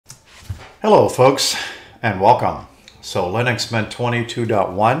Hello folks and welcome. So Linux Mint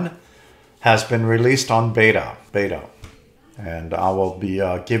 22.1 has been released on beta, and I will be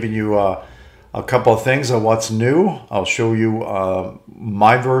giving you a couple of things of what's new. I'll show you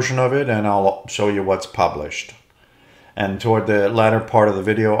my version of it, and I'll show you what's published. And toward the latter part of the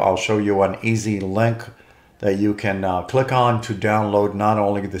video, I'll show you an easy link that you can click on to download not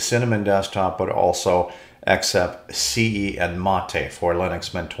only the Cinnamon desktop, but also XFCE and Mate for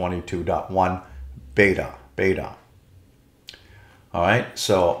Linux Mint 22.1 beta. All right,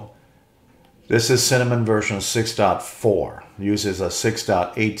 so this is Cinnamon version 6.4, uses a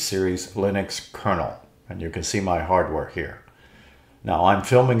 6.8 series Linux kernel, and you can see my hardware here. Now I'm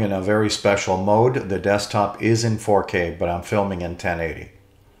filming in a very special mode. The desktop is in 4K, but I'm filming in 1080.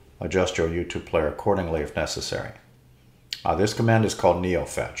 Adjust your YouTube player accordingly if necessary. This command is called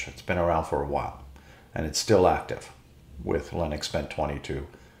neofetch. It's been around for a while, and it's still active with Linux Mint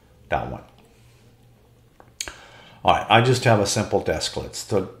 22.1. All right, I just have a simple desk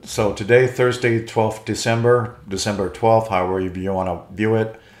list. So today, Thursday, 12th December 12th, however you want to view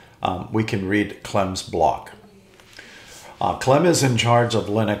it, we can read Clem's blog. Clem is in charge of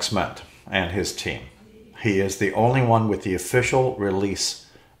Linux Mint and his team. He is the only one with the official release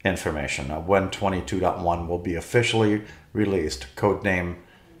information of when 22.1 will be officially released. Codename,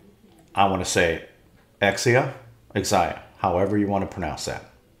 I want to say Exia, however you want to pronounce that.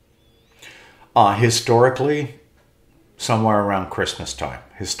 Historically, somewhere around Christmas time,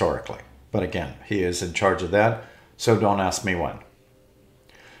 historically. But again, he is in charge of that, so don't ask me when.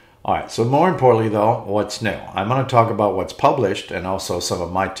 All right, so more importantly though, what's new? I'm going to talk about what's published and also some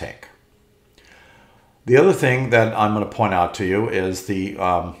of my take. The other thing that I'm going to point out to you is the,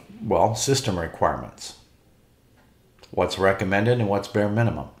 system requirements. What's recommended and what's bare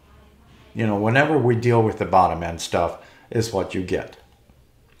minimum. You know, whenever we deal with the bottom end stuff is what you get.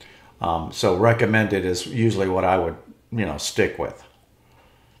 So recommended is usually what I would, stick with.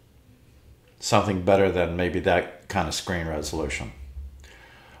 Something better than maybe that kind of screen resolution.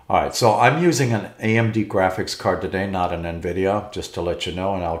 All right, so I'm using an AMD graphics card today, not an NVIDIA, just to let you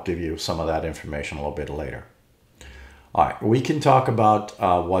know, and I'll give you some of that information a little bit later. All right, we can talk about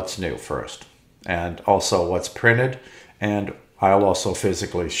what's new first, and also what's printed, and I'll also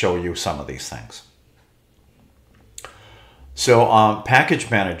physically show you some of these things. So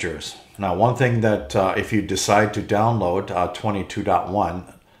package managers. Now, one thing that if you decide to download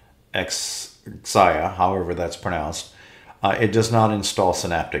 22.1 Exia, however that's pronounced, it does not install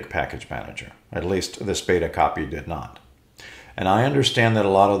Synaptic Package Manager. At least this beta copy did not. And I understand that a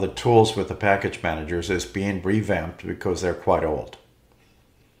lot of the tools with the package managers is being revamped because they're quite old.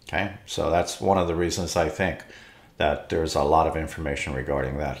 Okay, so that's one of the reasons I think that there's a lot of information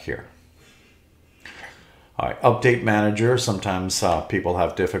regarding that here. All right, Update Manager. Sometimes people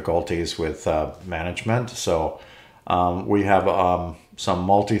have difficulties with management. So we have some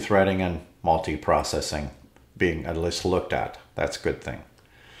multi-threading and multi-processing being at least looked at. That's a good thing.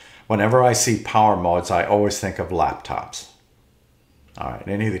 Whenever I see power modes, I always think of laptops. All right,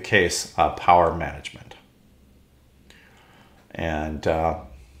 in either case, power management. And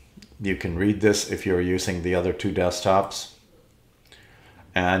you can read this if you're using the other two desktops.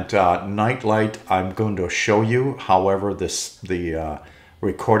 And Nightlight, I'm going to show you. However, the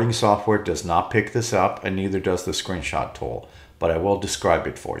recording software does not pick this up, and neither does the screenshot tool, but I will describe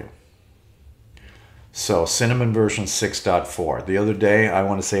it for you. So Cinnamon version 6.4. The other day, I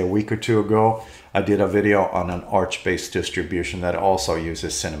want to say a week or two ago, I did a video on an Arch-based distribution that also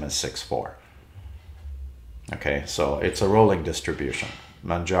uses Cinnamon 6.4. Okay, so it's a rolling distribution,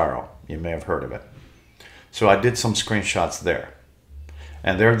 Manjaro. You may have heard of it. So I did some screenshots there.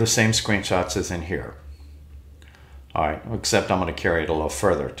 And they're the same screenshots as in here. All right, except I'm going to carry it a little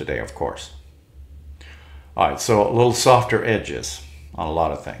further today, of course. All right, so a little softer edges on a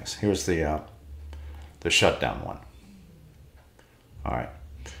lot of things. Here's the shutdown one. All right.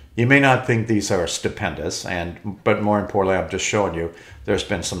 You may not think these are stupendous, but more importantly, I'm just showing you there's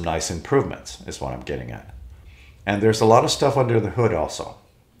been some nice improvements, is what I'm getting at. And there's a lot of stuff under the hood also.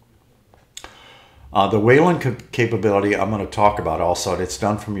 The Wayland capability I'm going to talk about also, and it's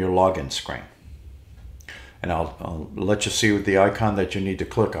done from your login screen. And I'll let you see the icon that you need to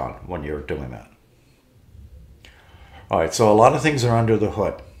click on when you're doing that. All right, so a lot of things are under the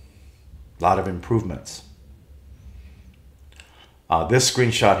hood. A lot of improvements. This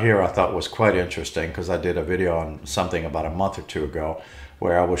screenshot here I thought was quite interesting because I did a video on something about a month or two ago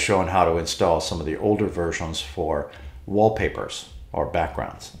where I was showing how to install some of the older versions for wallpapers or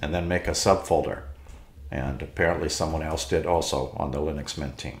backgrounds and then make a subfolder. And apparently someone else did also on the Linux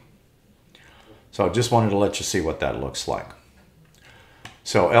Mint team. So I just wanted to let you see what that looks like.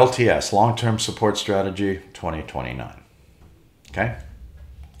 So LTS, Long-Term Support Strategy 2029. Okay?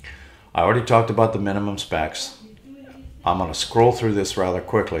 I already talked about the minimum specs. I'm going to scroll through this rather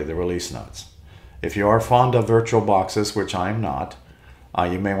quickly, the release notes. If you are fond of virtual boxes, which I am not,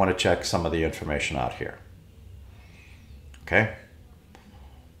 you may want to check some of the information out here. Okay?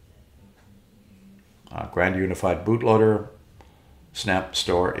 Grand Unified Bootloader Snap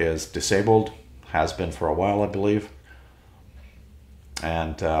Store is disabled. Has been for a while, I believe.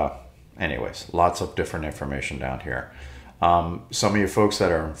 And anyways, lots of different information down here. Some of you folks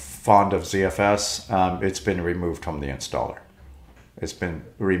that are fond of ZFS, it's been removed from the installer. It's been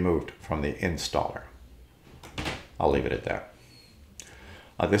removed from the installer. I'll leave it at that.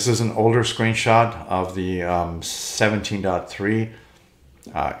 This is an older screenshot of the 17.3.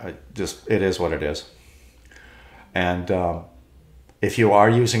 It is what it is. And if you are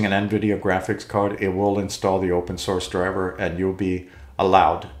using an NVIDIA graphics card, it will install the open source driver, and you'll be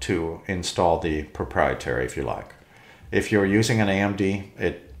allowed to install the proprietary if you like. If you're using an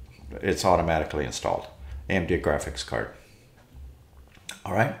AMD, it's automatically installed. AMD graphics card.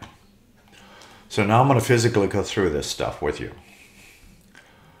 All right. So now I'm going to physically go through this stuff with you.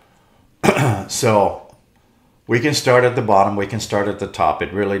 So we can start at the bottom, we can start at the top.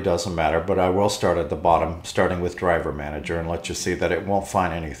 It really doesn't matter, but I will start at the bottom, starting with Driver Manager, and let you see that it won't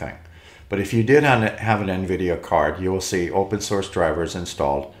find anything. But if you did have an NVIDIA card, you will see open source drivers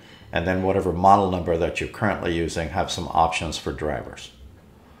installed, and then whatever model number that you're currently using have some options for drivers.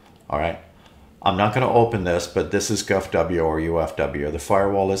 All right. I'm not going to open this, but this is GovW or UFW. The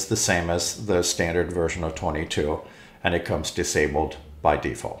firewall is the same as the standard version of 22, and it comes disabled by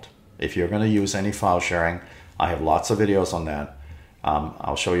default. If you're going to use any file sharing, I have lots of videos on that.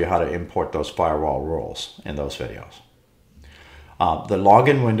 I'll show you how to import those firewall rules in those videos. The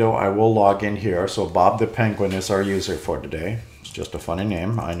login window, I will log in here. So Bob the Penguin is our user for today. It's just a funny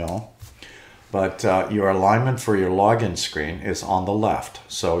name, I know. But your alignment for your login screen is on the left.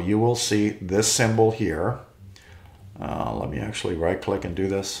 So you will see this symbol here. Let me actually right click and do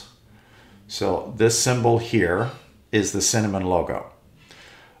this. So this symbol here is the Cinnamon logo.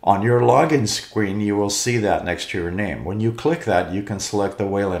 On your login screen, you will see that next to your name. When you click that, you can select the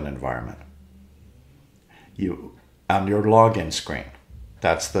Wayland environment. On your login screen,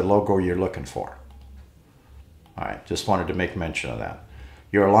 that's the logo you're looking for. All right, just wanted to make mention of that.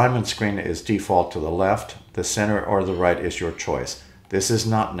 Your alignment screen is default to the left. The center or the right is your choice. This is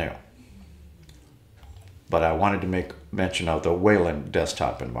not new, but I wanted to make mention of the Wayland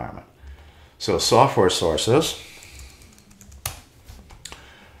desktop environment. So software sources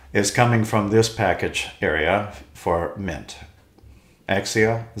is coming from this package area for Mint,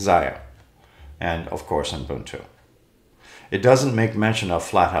 Exia, Xia, and of course Ubuntu. It doesn't make mention of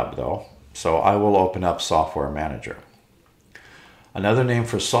FlatHub though, so I will open up Software Manager. Another name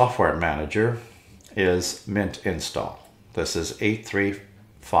for Software Manager is Mint Install. This is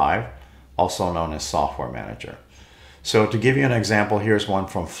 835, also known as Software Manager. So to give you an example, here's one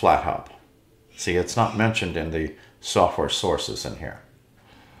from FlatHub. See, it's not mentioned in the software sources in here.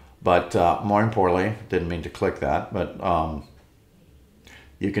 But more importantly, didn't mean to click that, but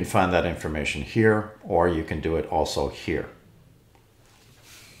you can find that information here, or you can do it also here.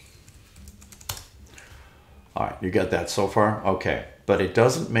 All right, you get that so far? Okay, but it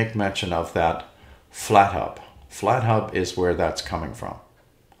doesn't make mention of that FlatHub. FlatHub is where that's coming from.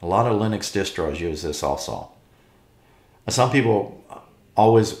 A lot of Linux distros use this also. Some people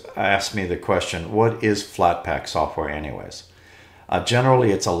always ask me the question, what is Flatpak software anyways?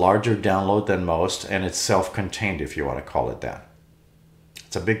 Generally, it's a larger download than most, and it's self-contained, if you want to call it that.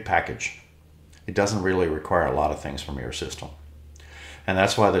 It's a big package. It doesn't really require a lot of things from your system. And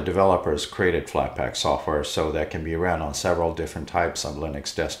that's why the developers created Flatpak software, so that can be run on several different types of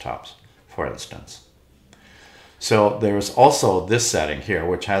Linux desktops, for instance. So there's also this setting here,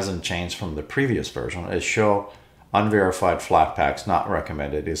 which hasn't changed from the previous version, is show unverified Flatpaks not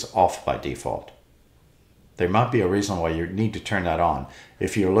recommended is off by default. There might be a reason why you need to turn that on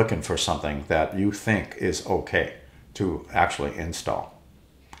if you're looking for something that you think is okay to actually install.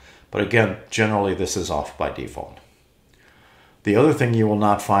 But again, generally this is off by default. The other thing you will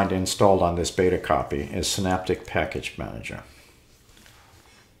not find installed on this beta copy is Synaptic Package Manager.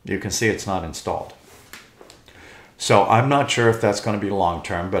 You can see it's not installed. So I'm not sure if that's going to be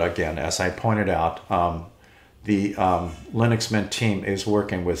long-term, but again, as I pointed out, the Linux Mint team is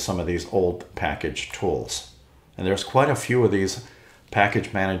working with some of these old package tools. And there's quite a few of these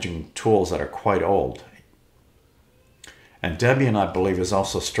package managing tools that are quite old. And Debian, I believe, is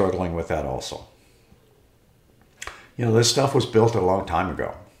also struggling with that also. You know, this stuff was built a long time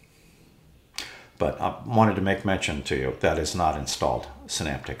ago. But I wanted to make mention to you that is not installed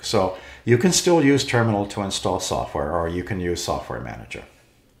Synaptic. So you can still use Terminal to install software, or you can use Software Manager.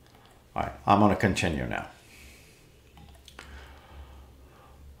 All right, I'm going to continue now.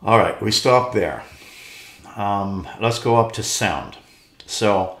 All right, we stopped there. Let's go up to sound.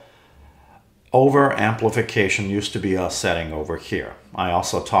 So over amplification used to be a setting over here. I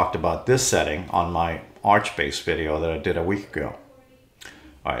also talked about this setting on my Archbase video that I did a week ago.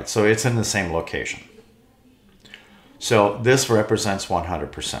 All right, so it's in the same location. So this represents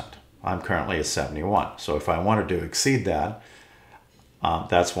 100%. I'm currently at 71. So if I wanted to exceed that,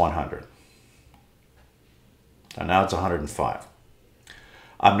 that's 100. And now it's 105.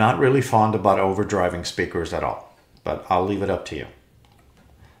 I'm not really fond about overdriving speakers at all, but I'll leave it up to you.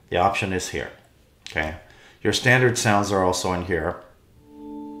 The option is here. Okay. Your standard sounds are also in here.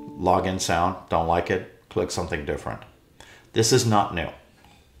 Login sound, don't like it, click something different. This is not new,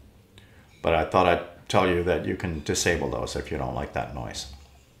 but I thought I'd tell you that you can disable those if you don't like that noise.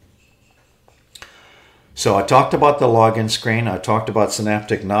 So I talked about the login screen. I talked about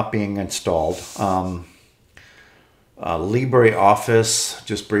Synaptic not being installed. LibreOffice,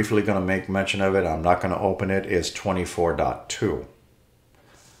 just briefly going to make mention of it. I'm not going to open it, is 24.2.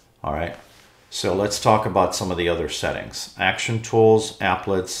 All right. So let's talk about some of the other settings. Action tools,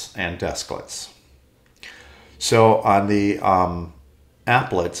 applets, and desklets. So on the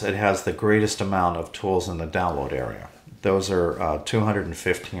applets, it has the greatest amount of tools in the download area. Those are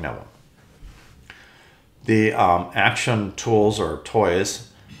 215 of them. The action tools or toys,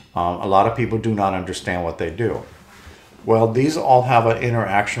 a lot of people do not understand what they do. Well, these all have an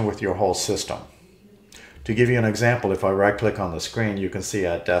interaction with your whole system. To give you an example, if I right-click on the screen, you can see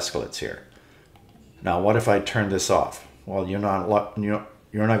at desklets here. Now, what if I turn this off? Well, you're not going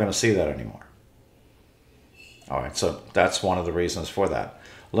to see that anymore. All right, so that's one of the reasons for that.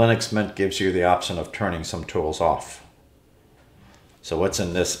 Linux Mint gives you the option of turning some tools off. So what's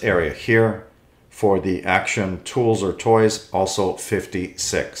in this area here? For the action tools or toys, also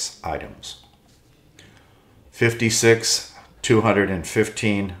 56 items. 56,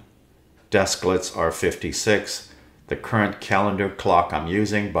 215 desklets are 56. The current calendar clock I'm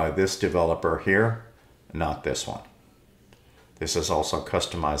using by this developer here, not this one. This is also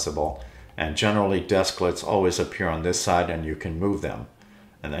customizable, and generally desklets always appear on this side and you can move them,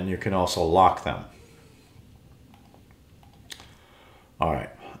 and then you can also lock them. All right.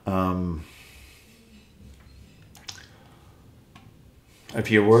 If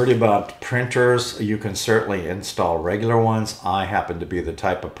you're worried about printers, you can certainly install regular ones. I happen to be the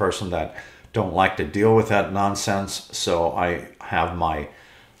type of person that don't like to deal with that nonsense, so I have my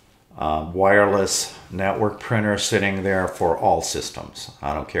wireless network printer sitting there for all systems.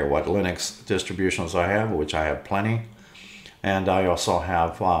 I don't care what Linux distributions I have, which I have plenty. And I also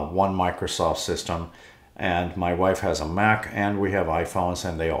have one Microsoft system, and my wife has a Mac, and we have iPhones,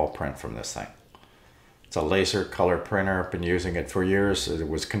 and they all print from this thing. It's a laser color printer. I've been using it for years. It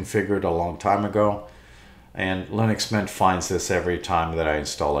was configured a long time ago. And Linux Mint finds this every time that I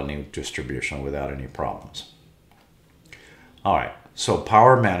install a new distribution without any problems. All right, so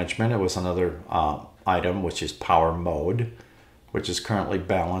power management, it was another item, which is power mode, which is currently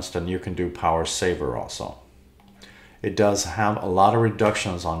balanced, and you can do power saver also. It does have a lot of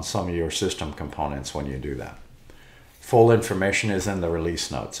reductions on some of your system components when you do that. Full information is in the release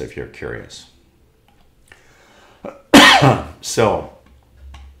notes if you're curious. So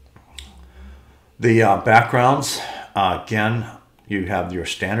the backgrounds, again, you have your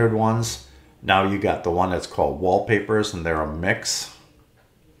standard ones. Now you got the one that's called wallpapers, and they're a mix.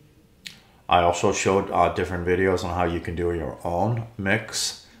 I also showed different videos on how you can do your own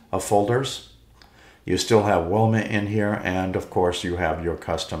mix of folders. You still have Wilma in here, and of course you have your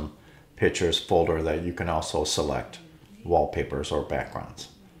custom pictures folder that you can also select wallpapers or backgrounds.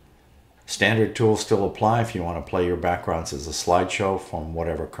 Standard tools still apply if you want to play your backgrounds as a slideshow from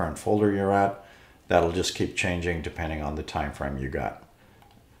whatever current folder you're at. That'll just keep changing depending on the time frame you got.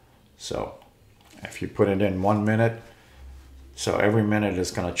 So if you put it in 1 minute, so every minute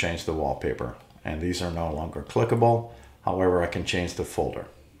is going to change the wallpaper. And these are no longer clickable. However, I can change the folder,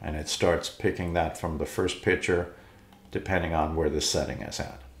 and it starts picking that from the first picture depending on where the setting is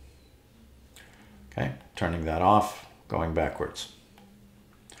at. Okay, turning that off, going backwards.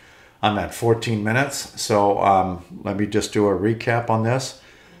 I'm at 14 minutes, so let me just do a recap on this.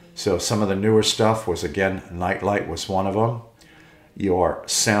 So some of the newer stuff was, again, Nightlight was one of them. Your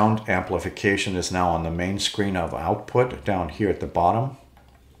sound amplification is now on the main screen of output down here at the bottom.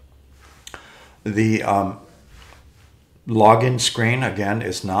 The login screen, again,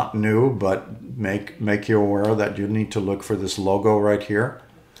 is not new, but make you aware that you need to look for this logo right here.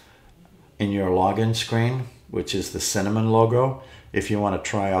 in your login screen, which is the Cinnamon logo, if you want to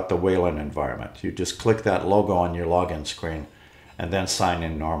try out the Wayland environment. You just click that logo on your login screen and then sign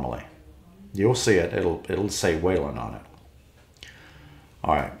in normally. You'll see it. It'll say Wayland on it.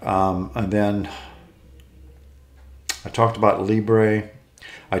 All right. And then I talked about Libre.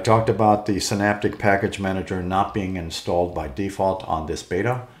 I talked about the Synaptic Package Manager not being installed by default on this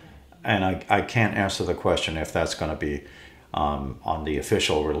beta. And I can't answer the question if that's going to be on the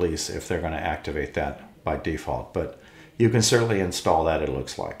official release, if they're going to activate that by default. But you can certainly install that, it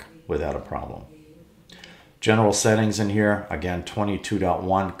looks like, without a problem. General settings in here, again,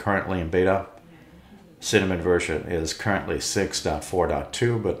 22.1 currently in beta. Cinnamon version is currently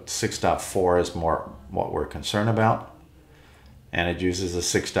 6.4.2, but 6.4 is more what we're concerned about. And it uses a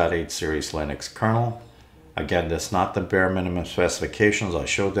 6.8 series Linux kernel. Again, that's not the bare minimum specifications. I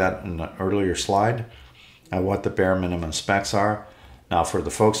showed that in an earlier slide and what the bare minimum specs are. Now, for the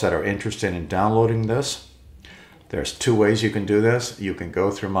folks that are interested in downloading this, there's two ways you can do this. You can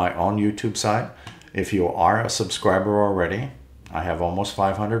go through my own YouTube site. If you are a subscriber already, I have almost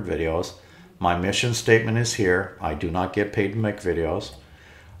 500 videos. My mission statement is here. I do not get paid to make videos.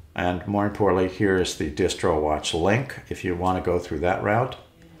 And more importantly, here is the DistroWatch link if you want to go through that route.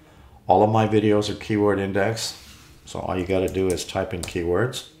 All of my videos are keyword indexed, so all you got to do is type in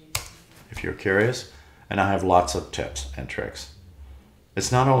keywords if you're curious. And I have lots of tips and tricks.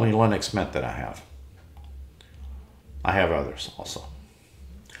 It's not only Linux Mint that I have others also.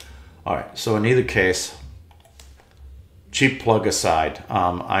 All right, so in either case, cheap plug aside,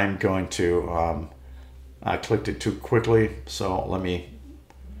 I'm going to, I clicked it too quickly, so let me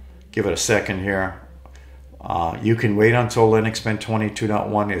give it a second here. You can wait until Linux Mint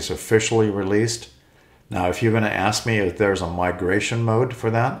 22.1 is officially released. Now, if you're going to ask me if there's a migration mode for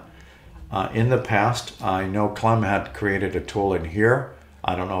that, in the past, I know Clem had created a tool in here.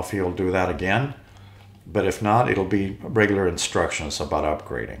 I don't know if he'll do that again, but if not, it'll be regular instructions about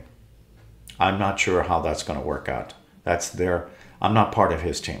upgrading. I'm not sure how that's going to work out. I'm not part of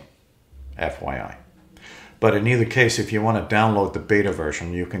his team, FYI. But in either case, if you want to download the beta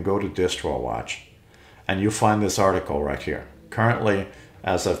version, you can go to DistroWatch and you find this article right here. Currently,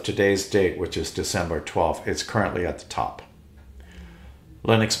 as of today's date, which is December 12th, it's currently at the top.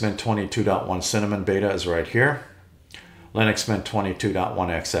 Linux Mint 22.1 Cinnamon beta is right here. Linux Mint 22.1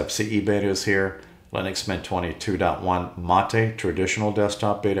 XFCE beta is here. Linux Mint 22.1 Mate traditional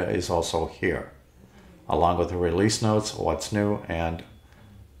desktop beta is also here, along with the release notes, what's new, and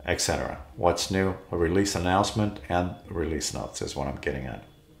etc. What's new, a release announcement, and release notes is what I'm getting at.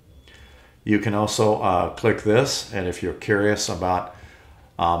 You can also click this, and if you're curious about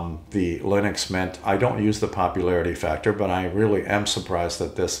the Linux Mint, I don't use the popularity factor, but I really am surprised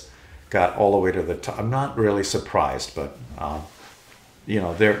that this got all the way to the top. I'm not really surprised, but you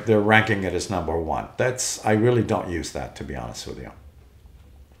know, they're ranking it as #1. I really don't use that, to be honest with you.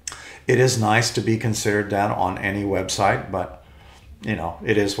 It is nice to be considered that on any website, but you know,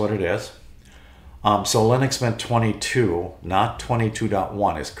 it is what it is. So Linux Mint 22, not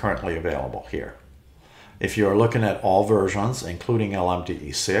 22.1, is currently available here. If you're looking at all versions, including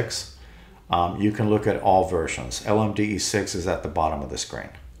LMDE 6, you can look at all versions. LMDE 6 is at the bottom of the screen.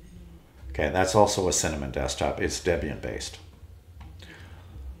 Okay, that's also a Cinnamon desktop. It's Debian based.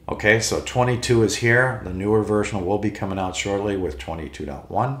 Okay, so 22 is here. The newer version will be coming out shortly with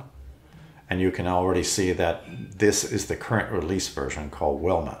 22.1. And you can already see that this is the current release version called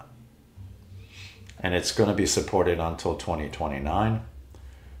Wilma. And it's going to be supported until 2029.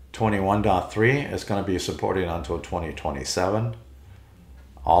 21.3 is going to be supported until 2027.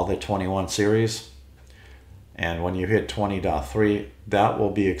 All the 21 series. And when you hit 20.3, that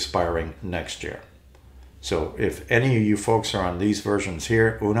will be expiring next year. So if any of you folks are on these versions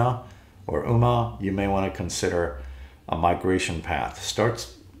here, Una or Uma, you may want to consider a migration path. Start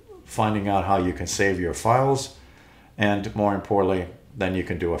finding out how you can save your files, and more importantly, then you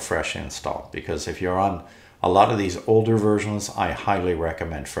can do a fresh install. Because if you're on a lot of these older versions, I highly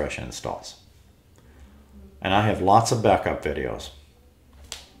recommend fresh installs. And I have lots of backup videos.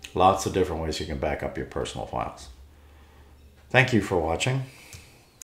 Lots of different ways you can back up your personal files. Thank you for watching.